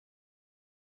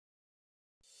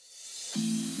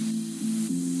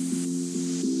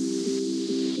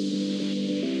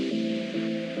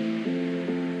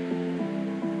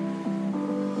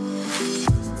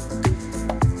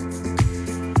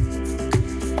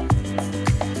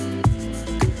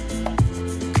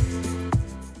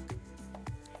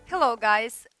Hello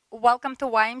guys, welcome to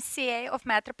YMCA of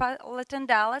Metropolitan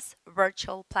Dallas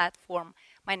virtual platform.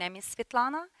 My name is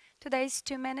Svetlana. Today's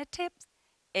 2-minute tip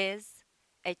is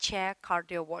a chair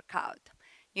cardio workout.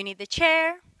 You need a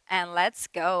chair and let's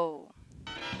go.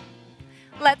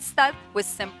 Let's start with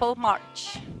simple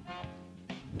march.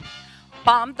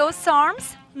 Pump those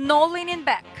arms, no leaning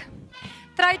back.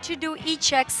 Try to do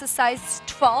each exercise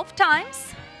 12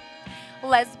 times.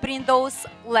 Let's bring those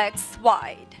legs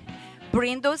wide.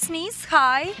 Bring those knees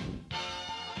high.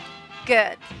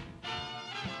 Good.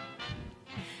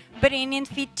 Bringing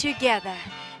feet together.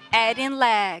 Adding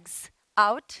legs.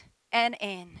 Out and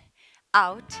in.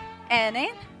 Out and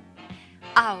in.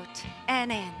 Out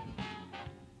and in.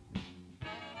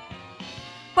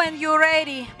 When you're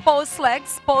ready, pose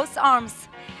legs, pose arms.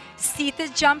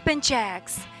 Seated jumping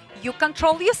jacks. You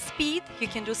control your speed. You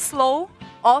can do slow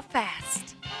or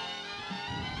fast.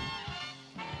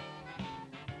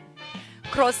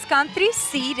 Cross country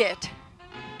seated.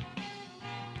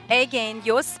 Again,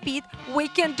 your speed. We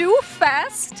can do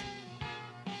fast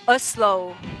or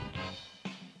slow.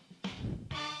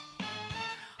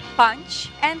 Punch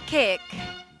and kick.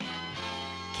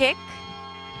 Kick,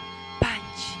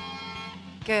 punch.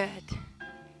 Good.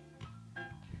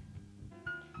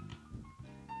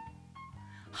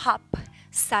 Hop,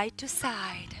 side to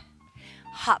side.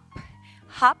 Hop,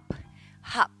 hop,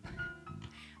 hop.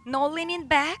 No leaning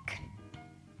back.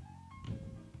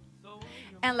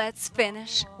 And let's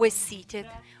finish with seated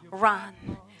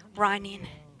running.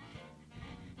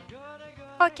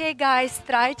 Okay guys,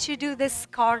 try to do this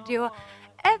cardio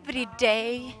every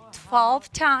day,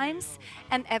 12 times,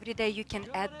 and every day you can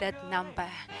add that number.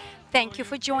 Thank you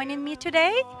for joining me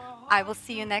today. I will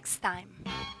see you next time.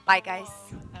 Bye guys.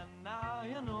 And now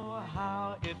you know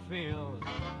how it feels.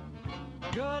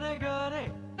 Goody,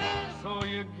 goody. So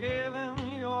you give him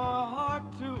your heart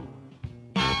too,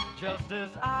 just as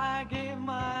I gave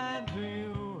mine to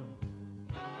you.